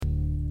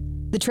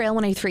The Trail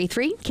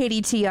 103.3,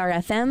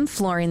 KDTR-FM,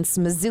 Florence,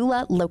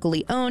 Missoula,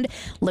 locally owned,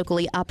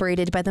 locally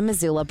operated by the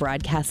Missoula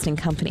Broadcasting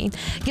Company.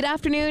 Good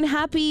afternoon.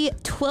 Happy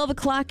 12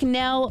 o'clock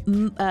now,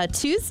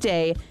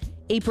 Tuesday,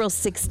 April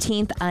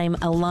 16th. I'm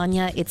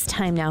Alanya. It's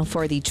time now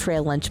for the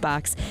Trail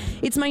Lunchbox.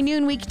 It's my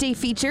noon weekday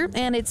feature,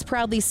 and it's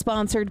proudly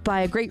sponsored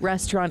by a great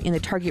restaurant in the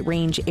Target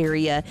Range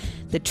area,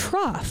 The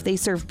Trough. They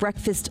serve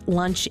breakfast,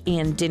 lunch,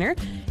 and dinner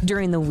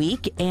during the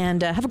week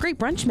and have a great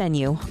brunch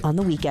menu on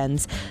the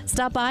weekends.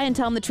 Stop by and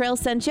tell them the Trail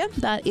sent you.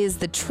 That is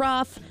The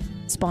Trough,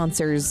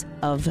 sponsors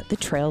of the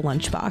Trail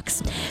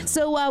Lunchbox.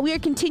 So we are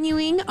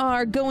continuing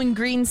our Going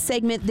Green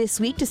segment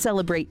this week to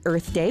celebrate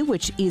Earth Day,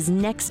 which is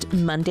next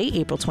Monday,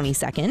 April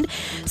 22nd.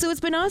 So it's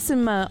been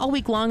awesome. All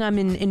week long, I'm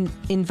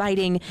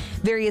inviting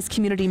various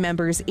community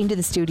members into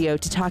the studio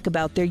to talk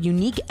about their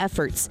unique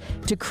efforts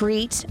to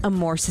create a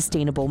more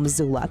sustainable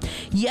Missoula.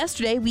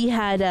 Yesterday, we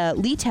had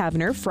Lee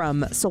Tavener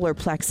from Solar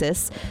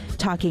Plexus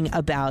talking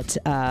about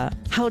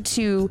how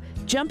to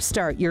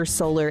jumpstart your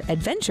solar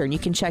adventure. And you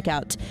can check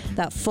out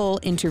that full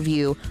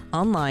interview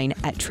online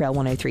at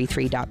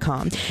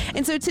trail1033.com.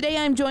 And so today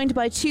I'm joined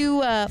by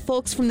two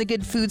folks from the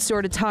Good Food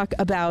Store to talk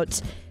about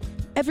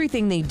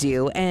everything they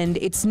do. And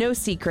it's no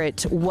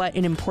secret what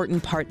an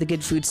important part the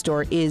Good Food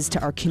Store is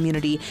to our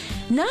community,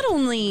 not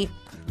only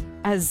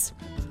as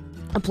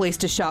a place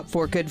to shop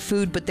for good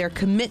food, but their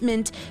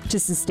commitment to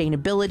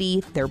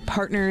sustainability, their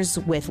partners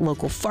with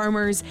local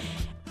farmers,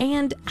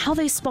 and how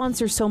they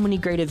sponsor so many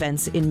great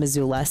events in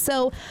Missoula.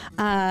 So,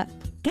 guys,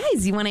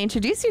 you want to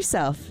introduce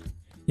yourself?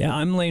 Yeah,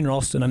 I'm Lane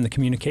Ralston. I'm the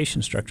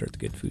communications director at the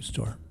Good Food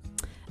Store.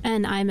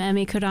 And I'm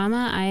Emmy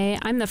Kodama.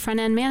 I'm the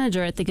front-end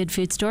manager at the Good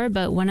Food Store,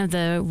 but one of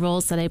the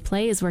roles that I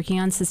play is working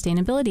on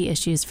sustainability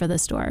issues for the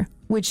store.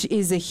 Which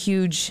is a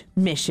huge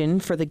mission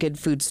for the Good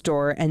Food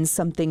Store, and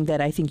something that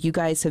I think you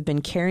guys have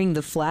been carrying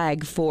the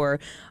flag for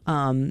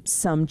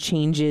some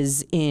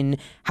changes in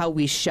how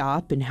we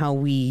shop and how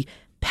we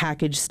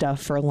package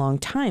stuff for a long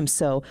time.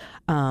 So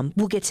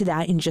we'll get to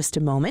that in just a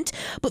moment.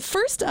 But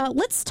first,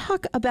 let's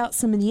talk about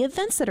some of the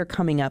events that are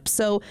coming up.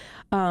 So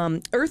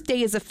Earth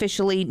Day is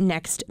officially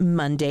next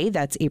Monday.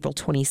 That's April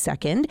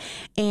 22nd.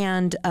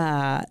 And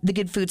the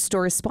Good Food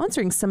Store is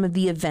sponsoring some of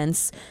the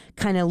events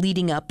kind of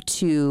leading up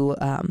to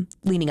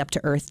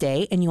Earth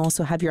Day. And you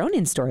also have your own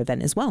in-store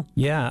event as well.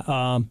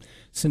 Yeah.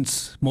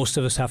 Since most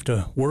of us have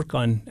to work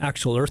on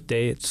actual Earth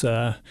Day, it's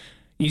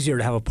easier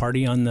to have a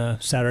party on the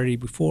Saturday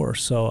before.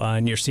 So,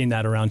 and you're seeing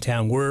that around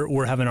town.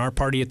 We're having our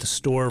party at the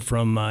store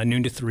from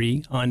noon to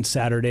 3 on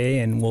Saturday,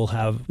 and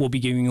we'll be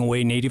giving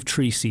away native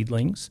tree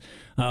seedlings,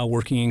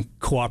 working in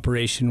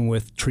cooperation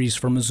with Trees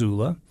for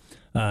Missoula,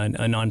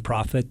 a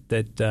nonprofit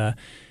that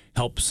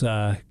helps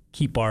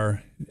keep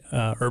our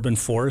urban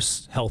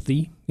forests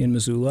healthy in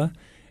Missoula.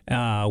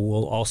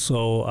 We'll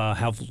also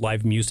have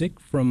live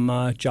music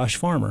from Josh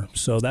Farmer.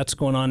 So that's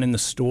going on in the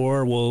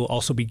store. We'll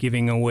also be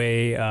giving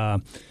away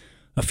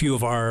a few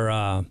of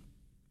our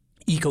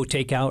eco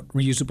takeout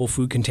reusable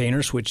food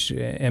containers, which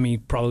Emmy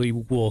probably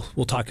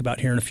will talk about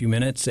here in a few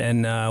minutes,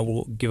 and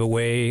we'll give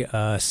away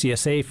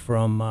CSA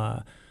from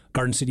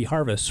Garden City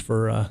Harvest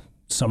for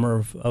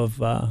summer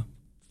of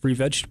free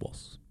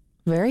vegetables.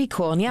 Very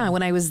cool. And yeah,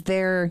 when I was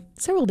there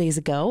several days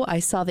ago, I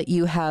saw that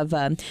you have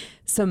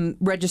some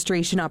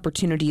registration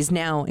opportunities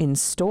now in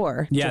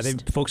store. Yeah,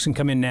 folks can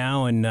come in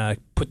now and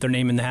put their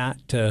name in the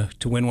hat to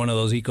win one of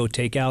those eco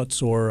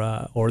takeouts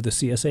or the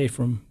CSA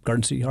from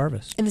Garden City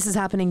Harvest. And this is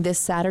happening this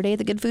Saturday at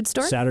the Good Food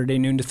Store? Saturday,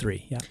 noon to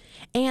 3, yeah.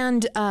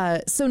 And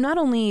so not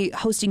only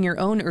hosting your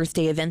own Earth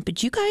Day event,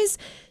 but you guys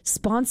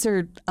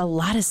sponsored a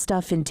lot of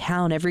stuff in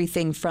town,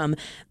 everything from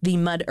the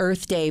Mud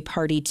Earth Day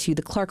party to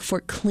the Clark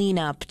Fork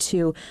cleanup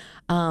to,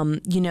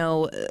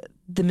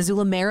 the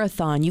Missoula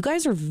Marathon. You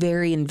guys are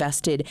very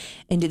invested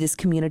into this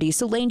community.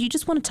 So Lane, do you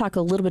just want to talk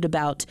a little bit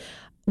about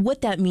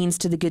what that means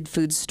to the Good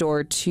Food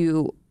Store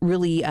to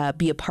really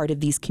be a part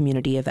of these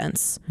community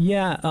events?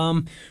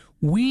 Yeah,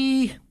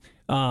 we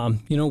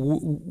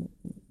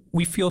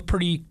feel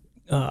pretty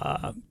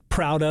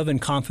proud of and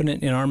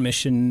confident in our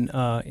mission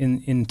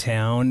in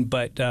town,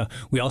 but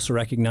we also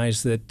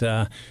recognize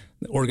that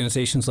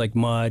organizations like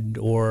MUD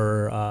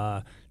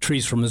or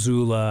Trees for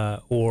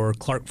Missoula or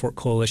Clark Fork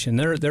Coalition,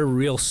 they're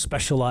real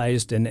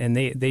specialized and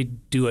they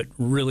do it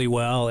really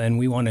well, and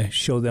we want to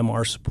show them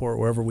our support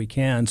wherever we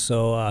can.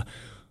 So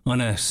on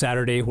a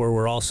Saturday where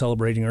we're all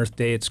celebrating Earth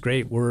Day, it's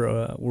great.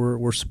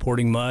 We're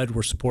supporting MUD,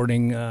 we're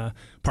supporting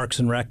Parks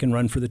and Rec and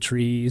Run for the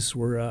Trees,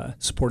 we're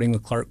supporting the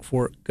Clark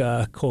Fork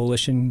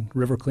Coalition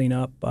River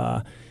Cleanup,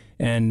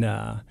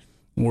 and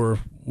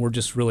we're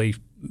just really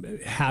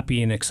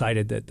happy and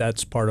excited that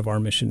that's part of our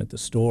mission at the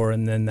store,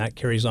 and then that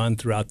carries on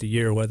throughout the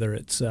year, whether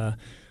it's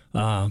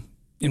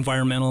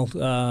environmental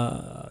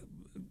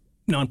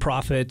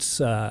nonprofits,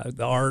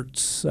 the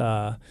arts,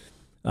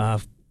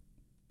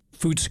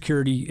 food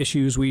security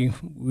issues. We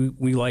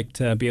like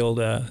to be able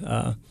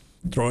to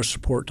throw our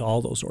support to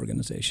all those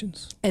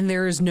organizations. And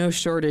there is no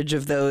shortage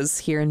of those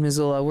here in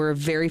Missoula. We're a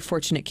very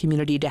fortunate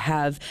community to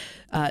have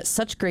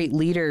such great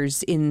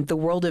leaders in the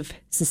world of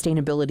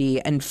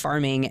sustainability and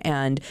farming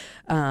and,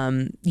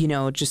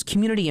 just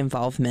community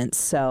involvement.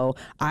 So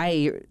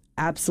I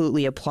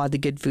absolutely applaud the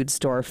Good Food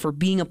Store for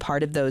being a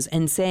part of those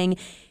and saying,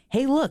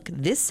 hey, look,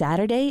 this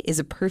Saturday is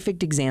a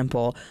perfect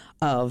example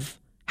of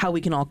how we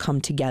can all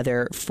come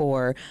together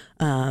for,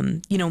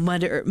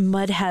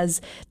 Mud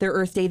has their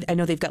Earth Day. I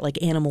know they've got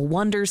like Animal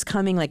Wonders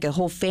coming, like a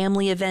whole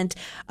family event,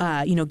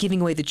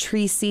 giving away the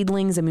tree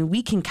seedlings. I mean,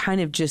 we can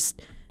kind of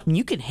just,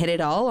 you can hit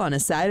it all on a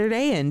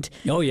Saturday and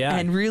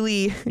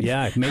really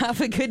have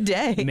a good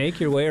day. Make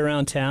your way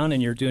around town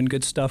and you're doing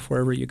good stuff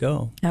wherever you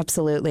go.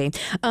 Absolutely.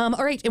 All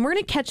right, and we're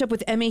going to catch up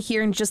with Emmy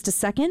here in just a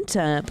second.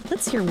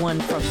 Let's hear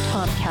one from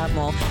Tom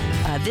Catmull.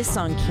 This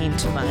song came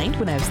to mind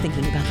when I was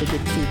thinking about the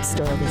Good Food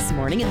Store this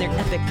morning and their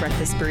epic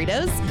breakfast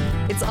burritos.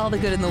 It's All the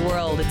Good in the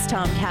World. It's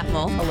Tom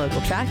Catmull, a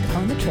local track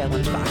on the Trail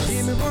Lunchbox.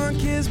 Give me one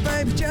kiss,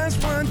 baby,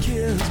 just one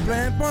kiss.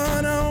 Plant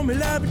one on me,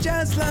 love it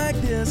just like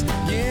this.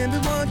 Give me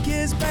one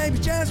kiss, baby,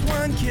 just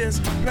one kiss.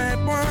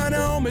 Plant one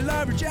on me,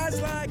 love it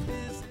just like this.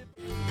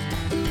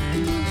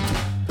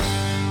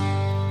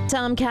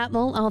 Tom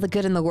Catmull, All the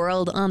Good in the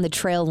World on the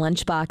Trail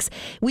Lunchbox.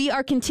 We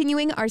are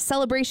continuing our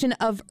celebration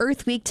of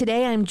Earth Week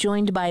today. I'm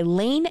joined by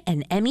Lane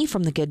and Emmy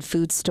from the Good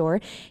Food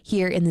Store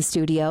here in the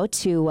studio.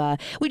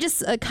 We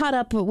just caught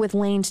up with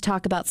Lane to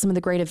talk about some of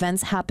the great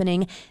events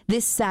happening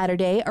this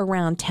Saturday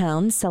around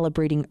town,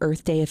 celebrating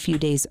Earth Day a few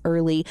days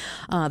early.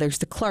 There's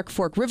the Clark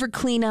Fork River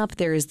cleanup.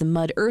 There is the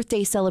Mud Earth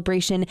Day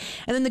celebration.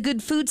 And then the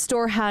Good Food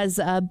Store has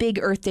a big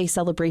Earth Day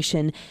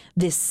celebration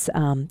this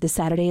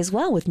Saturday as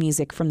well with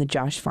music from the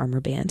Josh Farmer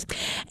Band.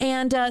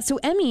 And so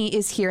Emmy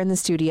is here in the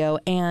studio,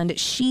 and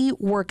she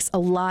works a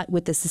lot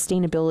with the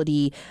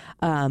sustainability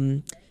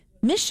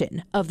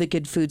mission of the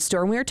Good Food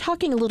Store. And we were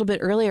talking a little bit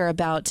earlier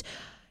about,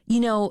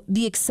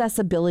 the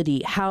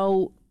accessibility,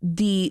 how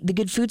the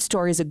Good Food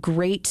Store is a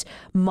great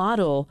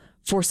model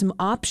for some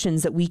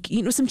options that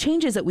some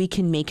changes that we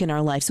can make in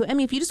our life. So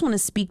Emmy, if you just want to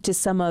speak to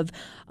some of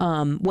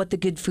what the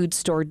Good Food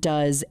Store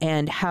does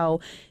and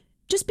how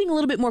just being a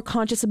little bit more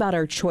conscious about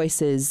our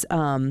choices,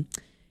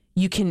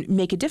 you can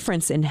make a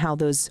difference in how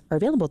those are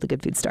available at the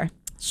Good Food Store.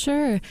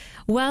 Sure.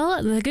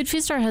 Well, the Good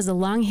Food Store has a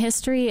long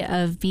history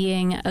of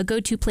being a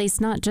go-to place,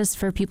 not just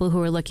for people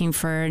who are looking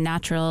for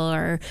natural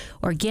or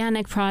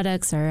organic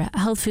products or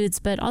health foods,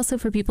 but also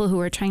for people who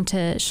are trying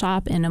to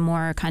shop in a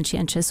more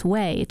conscientious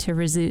way to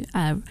reduce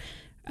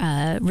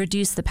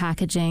the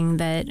packaging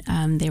that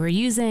they were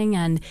using.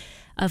 And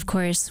of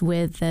course,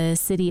 with the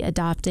city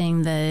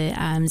adopting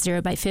the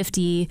 0 by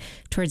 50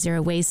 towards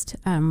zero waste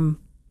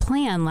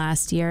plan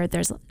last year,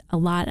 there's a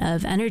lot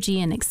of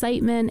energy and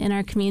excitement in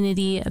our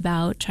community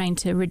about trying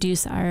to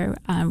reduce our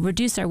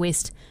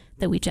waste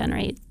that we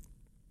generate.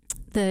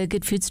 The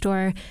Good Food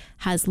Store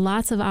has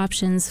lots of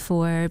options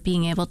for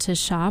being able to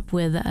shop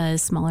with a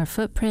smaller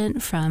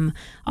footprint, from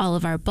all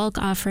of our bulk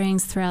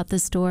offerings throughout the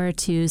store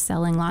to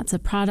selling lots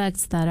of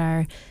products that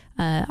are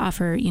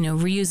offer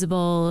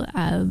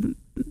reusable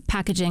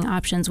packaging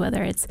options,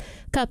 whether it's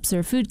cups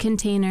or food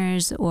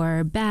containers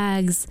or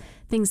bags,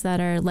 things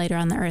that are lighter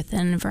on the earth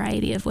in a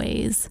variety of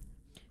ways.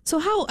 So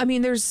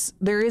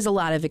there is a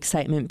lot of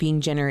excitement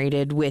being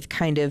generated with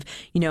kind of,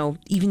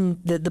 even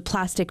the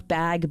plastic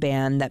bag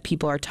ban that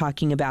people are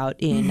talking about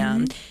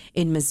in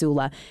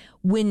Missoula.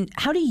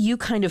 How do you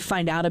kind of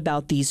find out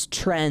about these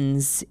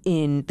trends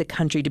in the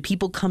country? Do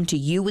people come to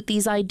you with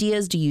these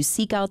ideas? Do you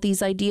seek out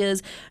these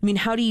ideas?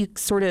 How do you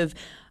sort of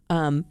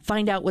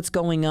find out what's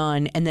going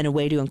on and then a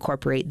way to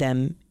incorporate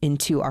them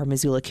into our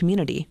Missoula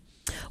community?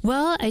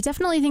 Well, I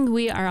definitely think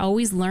we are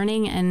always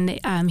learning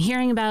and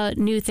hearing about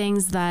new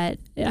things, that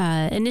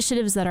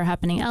initiatives that are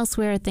happening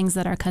elsewhere, things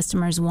that our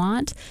customers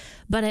want.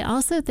 But I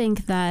also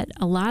think that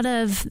a lot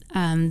of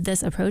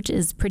this approach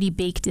is pretty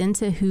baked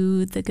into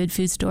who the Good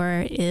Food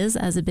Store is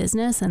as a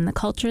business and the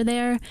culture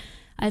there.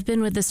 I've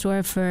been with the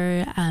store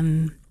for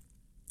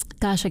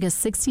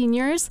 16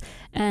 years.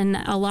 And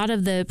a lot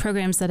of the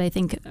programs that I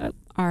think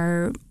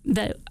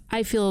that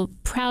I feel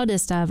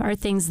proudest of are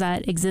things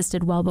that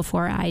existed well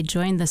before I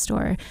joined the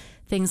store.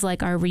 Things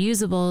like our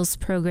reusables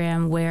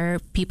program, where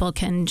people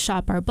can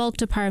shop our bulk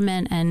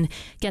department and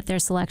get their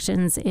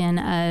selections in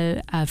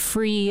a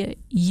free,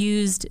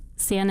 used,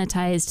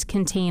 sanitized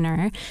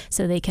container,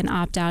 so they can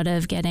opt out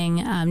of getting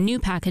new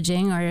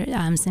packaging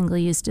or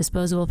single-use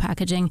disposable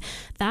packaging.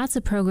 That's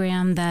a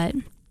program that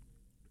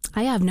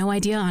I have no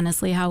idea,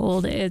 honestly, how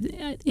old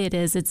it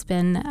is. It's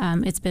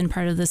been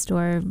part of the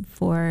store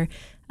for,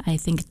 I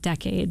think,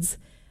 decades.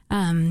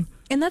 And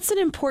that's an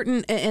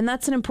important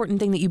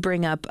thing that you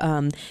bring up,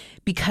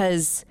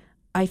 because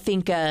I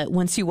think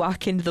once you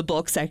walk into the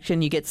bulk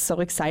section, you get so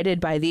excited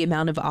by the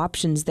amount of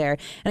options there.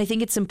 And I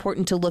think it's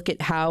important to look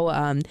at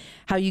how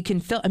you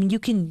can fill. You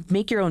can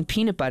make your own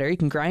peanut butter. You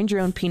can grind your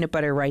own peanut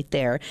butter right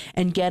there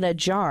and get a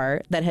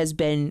jar that has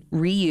been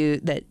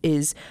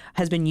reused,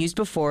 has been used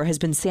before, has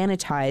been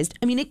sanitized.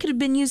 It could have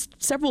been used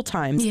several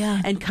times,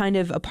 and kind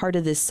of a part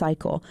of this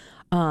cycle.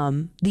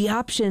 the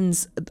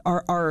options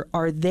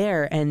are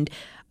there. And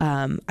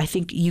I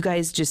think you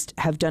guys just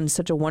have done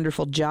such a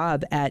wonderful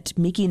job at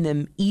making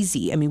them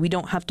easy. I mean, we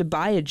don't have to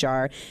buy a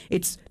jar.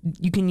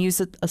 You can use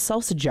a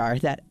salsa jar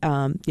that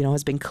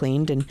has been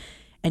cleaned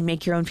and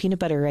make your own peanut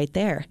butter right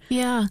there.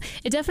 Yeah,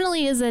 it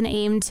definitely is an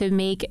aim to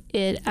make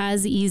it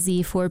as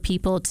easy for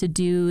people to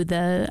do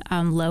the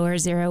lower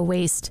zero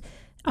waste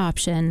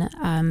option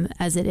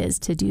as it is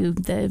to do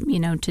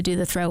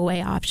the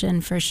throwaway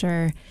option for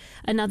sure.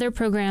 Another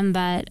program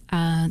that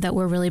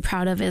we're really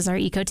proud of is our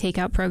Eco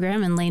Takeout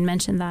program, and Lane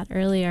mentioned that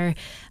earlier,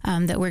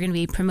 that we're going to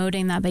be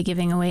promoting that by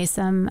giving away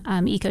some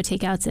Eco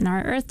Takeouts in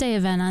our Earth Day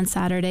event on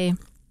Saturday.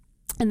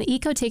 And the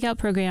Eco Takeout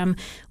program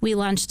we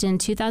launched in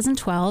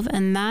 2012,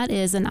 and that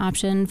is an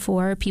option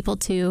for people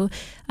to,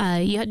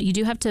 you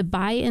do have to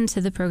buy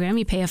into the program.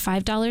 You pay a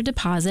 $5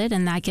 deposit,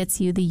 and that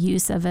gets you the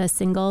use of a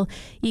single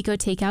Eco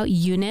Takeout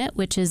unit,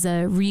 which is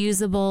a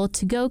reusable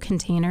to-go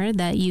container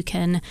that you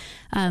can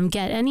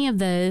get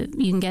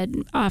you can get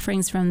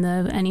offerings from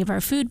any of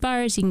our food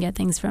bars. You can get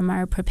things from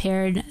our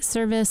prepared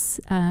service,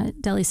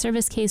 deli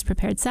service case,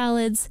 prepared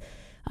salads,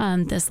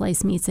 the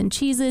sliced meats and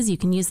cheeses. You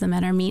can use them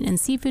at our meat and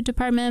seafood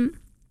department.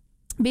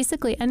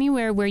 Basically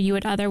anywhere where you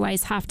would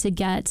otherwise have to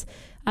get,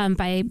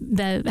 by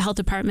the health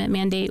department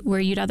mandate, where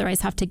you'd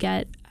otherwise have to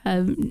get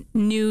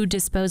new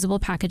disposable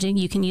packaging,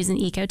 you can use an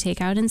Eco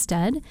Takeout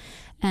instead.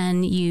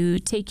 And you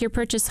take your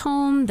purchase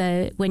home.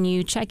 When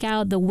you check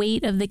out, the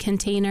weight of the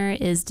container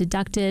is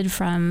deducted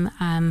from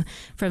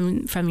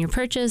your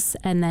purchase,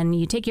 and then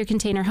you take your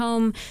container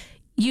home.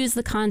 Use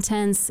the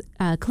contents,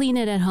 clean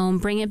it at home,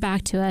 bring it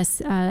back to us,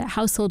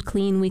 household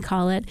clean, we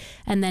call it,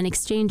 and then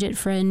exchange it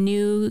for a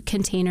new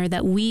container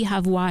that we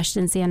have washed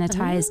and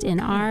sanitized in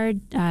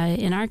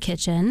our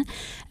kitchen,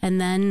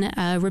 and then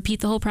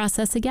repeat the whole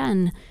process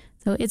again.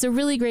 So it's a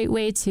really great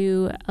way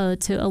to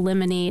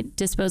eliminate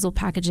disposable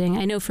packaging.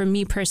 I know for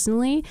me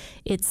personally,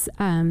 it's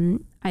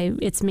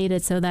made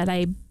it so that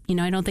I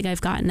don't think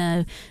I've gotten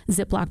a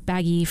Ziploc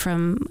baggie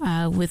from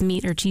with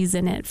meat or cheese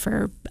in it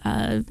for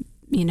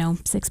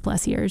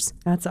 6+ years.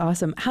 That's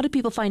awesome. How do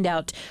people find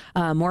out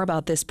more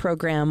about this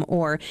program?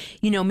 Or,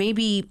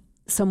 maybe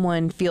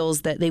someone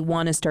feels that they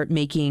want to start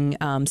making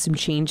some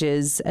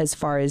changes as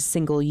far as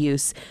single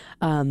use.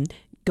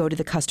 Go to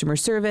the customer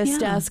service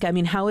desk. I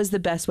mean, how is the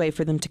best way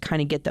for them to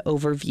kind of get the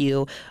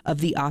overview of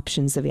the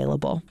options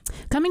available?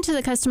 Coming to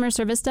the customer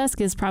service desk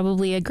is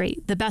probably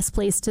the best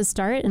place to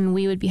start, and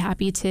we would be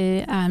happy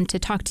to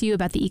talk to you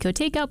about the Eco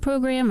Takeout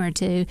program, or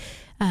to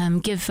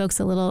give folks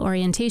a little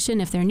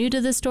orientation if they're new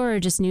to the store or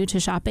just new to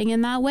shopping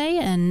in that way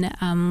and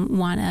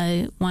want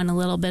a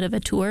little bit of a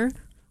tour.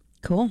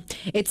 Cool.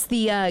 It's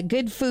the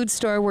Good Food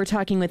Store. We're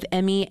talking with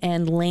Emmy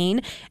and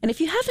Lane. And if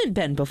you haven't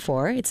been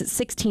before, it's at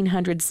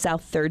 1600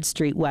 South 3rd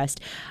Street West.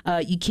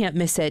 You can't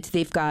miss it.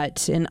 They've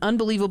got an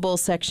unbelievable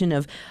section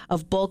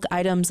of bulk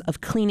items,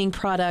 of cleaning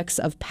products,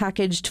 of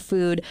packaged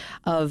food,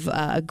 of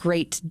a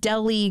great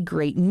deli,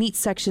 great meat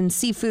section,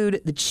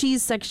 seafood. The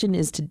cheese section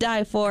is to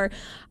die for.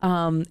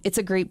 It's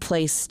a great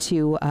place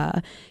to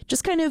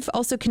just kind of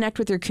also connect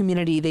with your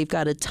community. They've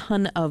got a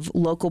ton of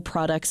local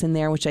products in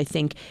there, which I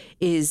think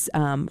is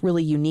really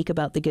unique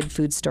about the Good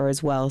Food Store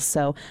as well.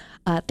 So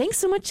thanks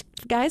so much,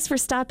 guys, for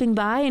stopping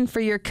by and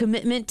for your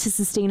commitment to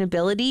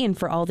sustainability and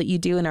for all that you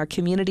do in our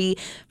community,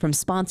 from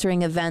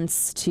sponsoring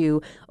events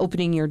to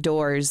opening your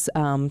doors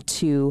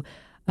to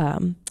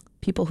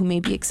people who may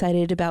be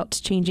excited about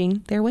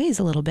changing their ways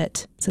a little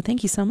bit. So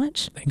thank you so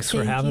much. Thanks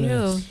for having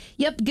us.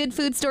 Yep,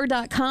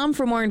 goodfoodstore.com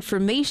for more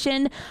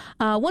information.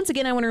 Once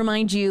again, I want to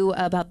remind you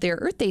about their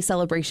Earth Day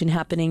celebration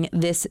happening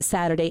this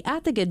Saturday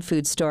at the Good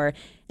Food Store.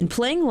 And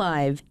playing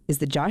live is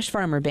the Josh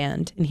Farmer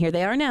Band. And here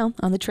they are now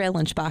on the Trail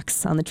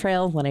Lunchbox on the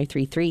Trail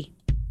 103.3.